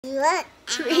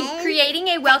Creating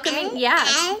a welcoming,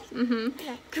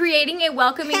 creating a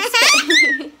welcoming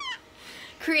space.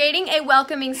 Creating a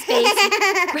welcoming space.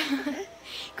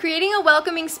 Creating a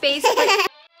welcoming space.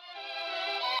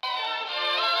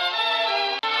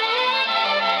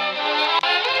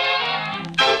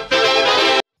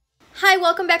 Hi,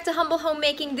 welcome back to Humble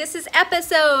Homemaking. This is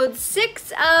episode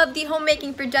 6 of the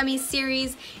Homemaking for Dummies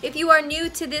series. If you are new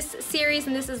to this series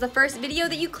and this is the first video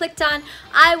that you clicked on,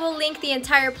 I will link the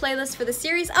entire playlist for the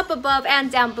series up above and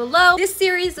down below. This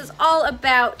series is all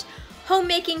about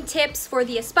homemaking tips for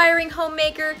the aspiring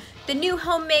homemaker, the new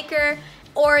homemaker,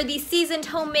 or the seasoned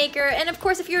homemaker. And of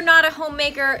course, if you're not a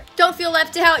homemaker, don't feel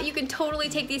left out. You can totally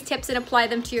take these tips and apply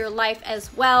them to your life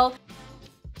as well.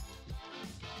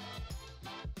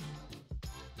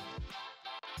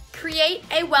 Create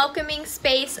a welcoming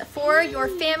space for your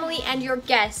family and your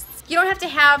guests. You don't have to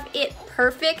have it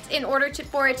perfect in order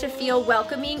for it to feel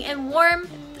welcoming and warm.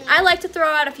 I like to throw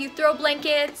out a few throw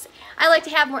blankets. I like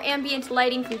to have more ambient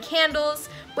lighting from candles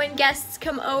when guests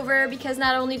come over, because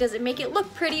not only does it make it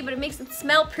look pretty, but it makes it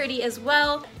smell pretty as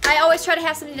well. I always try to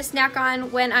have something to snack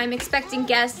on when I'm expecting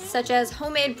guests, such as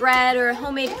homemade bread or a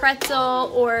homemade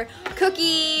pretzel or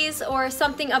cookies or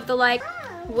something of the like.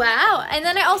 Wow, and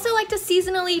then I also like to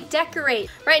seasonally decorate.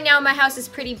 Right now my house is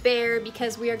pretty bare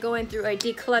because we are going through a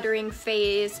decluttering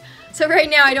phase. So right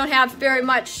now I don't have very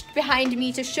much behind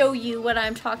me to show you what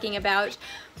I'm talking about.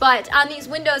 But on these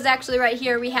windows actually right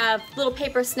here we have little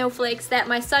paper snowflakes that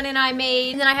my son and I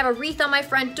made. And then I have a wreath on my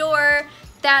front door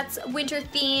that's winter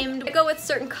themed. I go with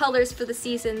certain colors for the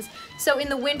seasons. So in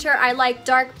the winter I like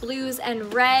dark blues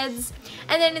and reds.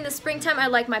 And then in the springtime I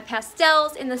like my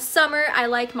pastels. In the summer I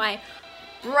like my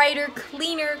brighter,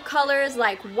 cleaner colors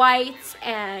like whites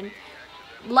and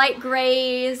light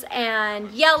grays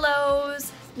and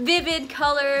yellows, vivid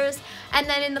colors. And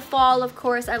then in the fall, of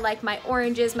course, I like my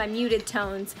oranges, my muted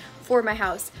tones for my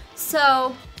house.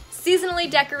 So seasonally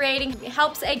decorating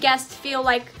helps a guest feel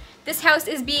like this house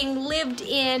is being lived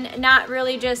in, not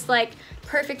really just like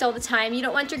perfect all the time. You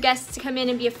don't want your guests to come in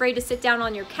and be afraid to sit down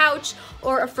on your couch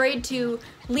or afraid to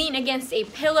lean against a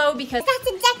pillow because that's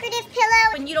a decorative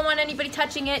pillow and you don't want anybody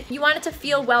touching it. You want it to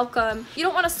feel welcome. You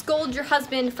don't want to scold your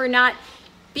husband for not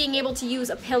being able to use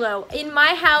a pillow. In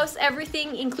my house,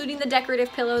 everything, including the decorative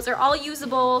pillows, are all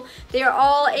usable. They are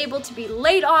all able to be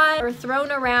laid on or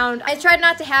thrown around. I try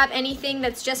not to have anything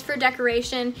that's just for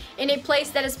decoration in a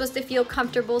place that is supposed to feel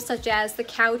comfortable, such as the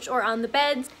couch or on the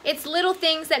beds. It's little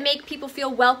things that make people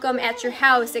feel welcome at your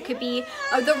house. It could be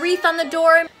the wreath on the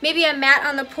door, maybe a mat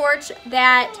on the porch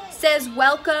that says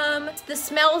welcome. The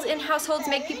smells in households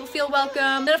make people feel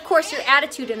welcome. Then of course your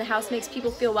attitude in the house makes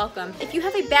people feel welcome. If you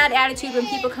have a bad attitude when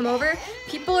people come over,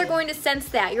 people are going to sense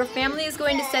that. Your family is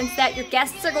going to sense that. Your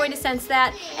guests are going to sense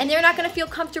that. And they're not going to feel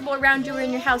comfortable around you or in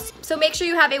your house. So make sure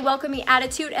you have a welcoming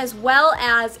attitude as well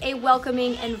as a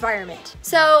welcoming environment.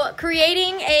 So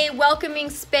creating a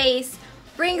welcoming space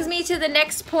brings me to the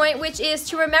next point, which is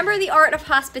to remember the art of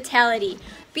hospitality.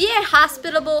 Be a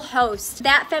hospitable host.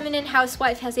 That Feminine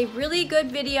Housewife has a really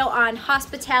good video on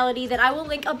hospitality that I will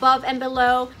link above and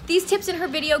below. These tips in her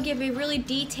video give a really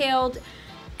detailed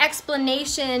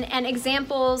explanation and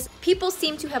examples. People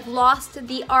seem to have lost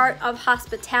the art of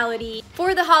hospitality.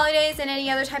 For the holidays and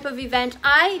any other type of event,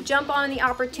 I jump on the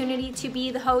opportunity to be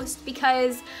the host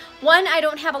because one, I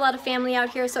don't have a lot of family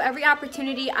out here, so every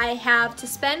opportunity I have to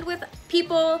spend with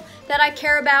people that I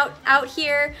care about out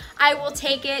here, I will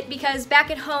take it, because back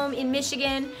at home in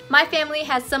Michigan, my family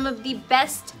has some of the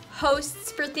best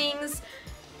hosts for things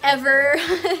ever.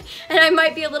 And I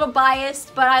might be a little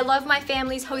biased, but I love my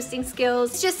family's hosting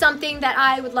skills. It's just something that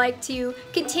I would like to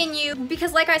continue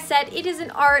because, like I said, it is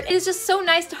an art. It is just so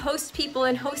nice to host people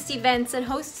and host events and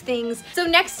host things. So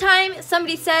next time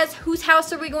somebody says, whose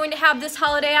house are we going to have this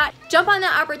holiday at? Jump on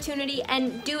that opportunity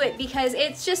and do it, because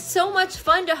it's just so much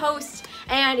fun to host.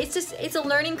 And it's a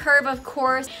learning curve, of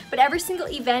course, but every single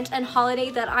event and holiday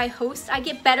that I host, I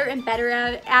get better and better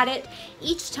at it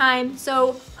each time,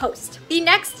 so host. The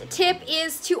next tip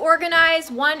is to organize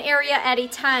one area at a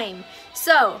time.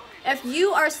 So if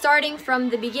you are starting from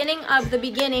the beginning of the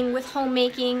beginning with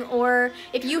homemaking, or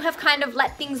if you have kind of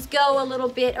let things go a little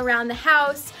bit around the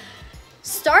house,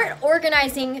 start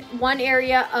organizing one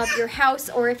area of your house,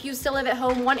 or if you still live at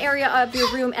home, one area of your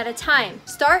room at a time.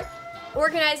 Start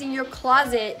organizing your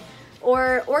closet,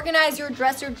 or organize your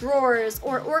dresser drawers,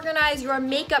 or organize your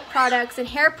makeup products and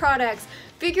hair products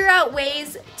Figure out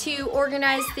ways to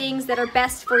organize things that are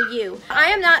best for you.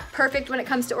 I am not perfect when it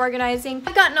comes to organizing.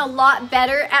 I've gotten a lot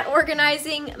better at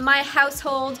organizing my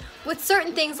household with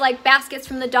certain things like baskets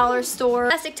from the dollar store,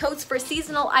 plastic totes for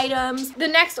seasonal items. The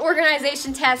next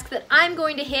organization task that I'm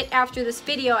going to hit after this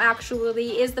video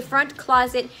actually is the front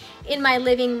closet in my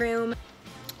living room.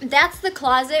 That's the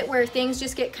closet where things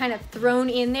just get kind of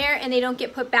thrown in there and they don't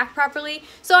get put back properly.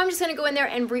 So I'm just gonna go in there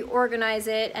and reorganize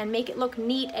it and make it look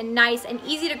neat and nice and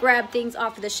easy to grab things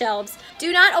off of the shelves.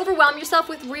 Do not overwhelm yourself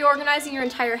with reorganizing your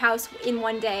entire house in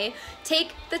one day.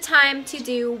 Take the time to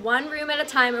do one room at a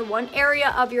time or one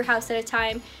area of your house at a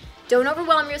time. Don't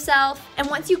overwhelm yourself. And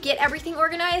once you get everything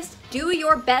organized, do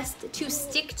your best to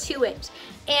stick to it.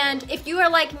 And if you are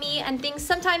like me and things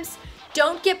sometimes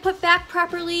don't get put back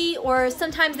properly, or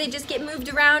sometimes they just get moved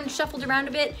around, shuffled around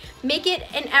a bit, make it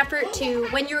an effort to,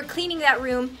 when you're cleaning that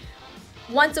room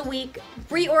once a week,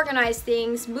 reorganize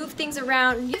things, move things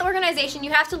around. With organization,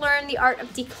 you have to learn the art of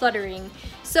decluttering.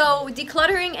 So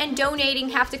decluttering and donating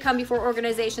have to come before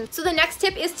organization. So the next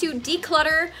tip is to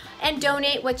declutter and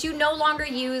donate what you no longer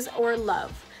use or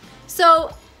love.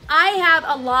 So I have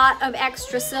a lot of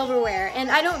extra silverware and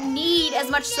I don't need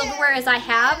as much silverware as I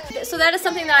have. So that is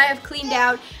something that I have cleaned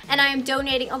out, and I am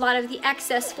donating a lot of the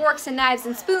excess forks and knives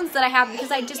and spoons that I have because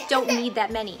I just don't need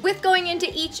that many. With going into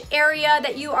each area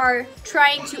that you are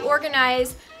trying to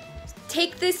organize,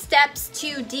 take the steps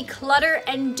to declutter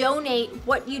and donate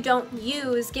what you don't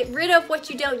use. Get rid of what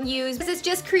you don't use, because it's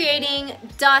just creating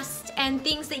dust and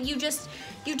things that you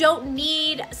don't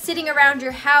need sitting around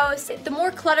your house. The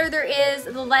more clutter there is,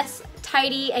 the less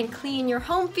tidy and clean your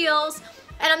home feels.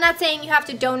 And I'm not saying you have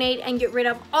to donate and get rid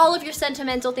of all of your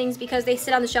sentimental things because they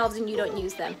sit on the shelves and you don't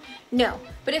use them. No.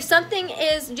 But if something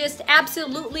is just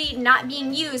absolutely not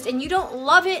being used and you don't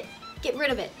love it, get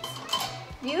rid of it.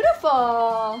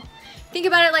 Beautiful. Think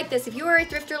about it like this. If you are a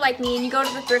thrifter like me and you go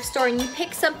to the thrift store and you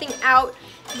pick something out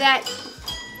that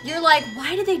you're like,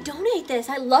 why did they donate this?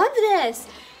 I love this.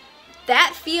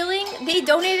 That feeling, they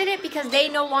donated it because they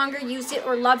no longer used it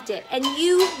or loved it, and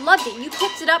you loved it. You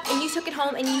picked it up and you took it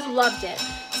home and you loved it.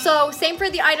 So same for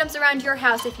the items around your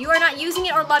house. If you are not using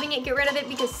it or loving it, get rid of it,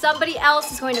 because somebody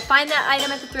else is going to find that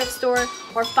item at the thrift store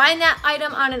or find that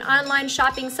item on an online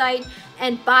shopping site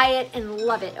and buy it and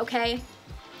love it, okay?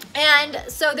 And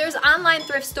so there's online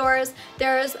thrift stores,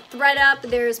 there's ThredUp,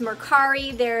 there's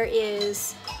Mercari, there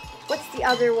is, what's the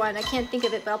other one? I can't think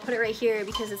of it, but I'll put it right here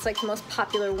because it's like the most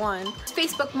popular one.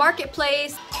 Facebook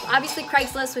Marketplace, obviously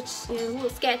Craigslist, which is a little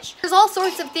sketch. There's all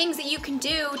sorts of things that you can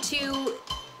do to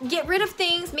get rid of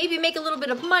things, maybe make a little bit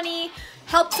of money,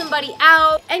 help somebody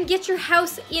out, and get your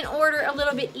house in order a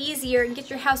little bit easier and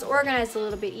get your house organized a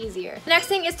little bit easier. The next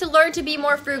thing is to learn to be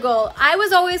more frugal. I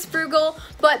was always frugal,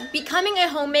 but becoming a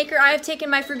homemaker, I have taken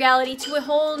my frugality to a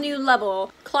whole new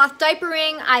level. Cloth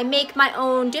diapering, I make my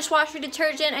own dishwasher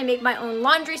detergent, I make my own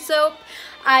laundry soap,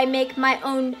 I make my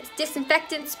own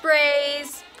disinfectant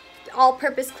sprays,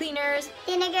 all-purpose cleaners,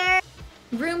 vinegar,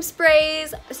 room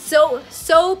sprays,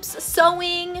 soaps,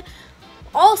 sewing,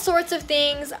 all sorts of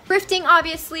things. Thrifting,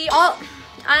 obviously.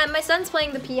 My son's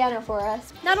playing the piano for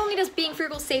us. Not only does being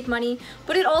frugal save money,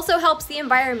 but it also helps the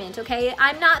environment, okay?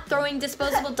 I'm not throwing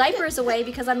disposable diapers away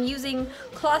because I'm using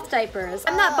cloth diapers.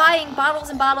 I'm not buying bottles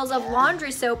and bottles of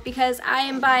laundry soap because I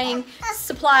am buying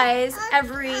supplies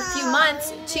every few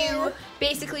months to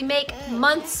basically make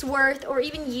months worth or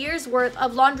even years worth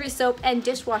of laundry soap and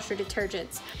dishwasher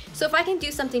detergents. So if I can do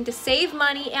something to save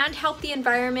money and help the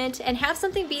environment and have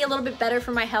something be a little bit better for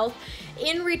my health,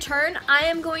 in return, I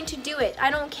am going to do it.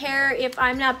 I don't care if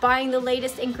I'm not buying the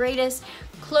latest and greatest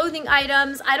clothing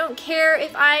items. I don't care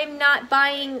if I'm not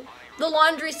buying the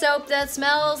laundry soap that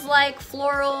smells like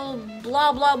floral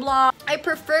blah blah blah. I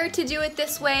prefer to do it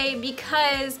this way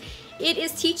because it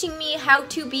is teaching me how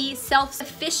to be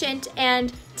self-sufficient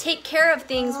and take care of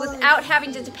things without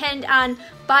having to depend on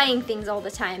buying things all the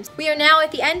time. We are now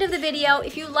at the end of the video.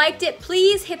 If you liked it,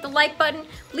 please hit the like button,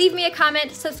 leave me a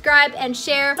comment, subscribe, and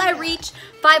share. As I reach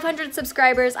 500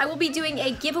 subscribers, I will be doing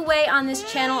a giveaway on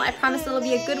this channel. I promise it'll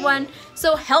be a good one.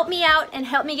 So help me out and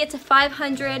help me get to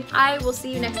 500. I will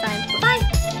see you next time.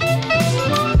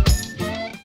 Bye!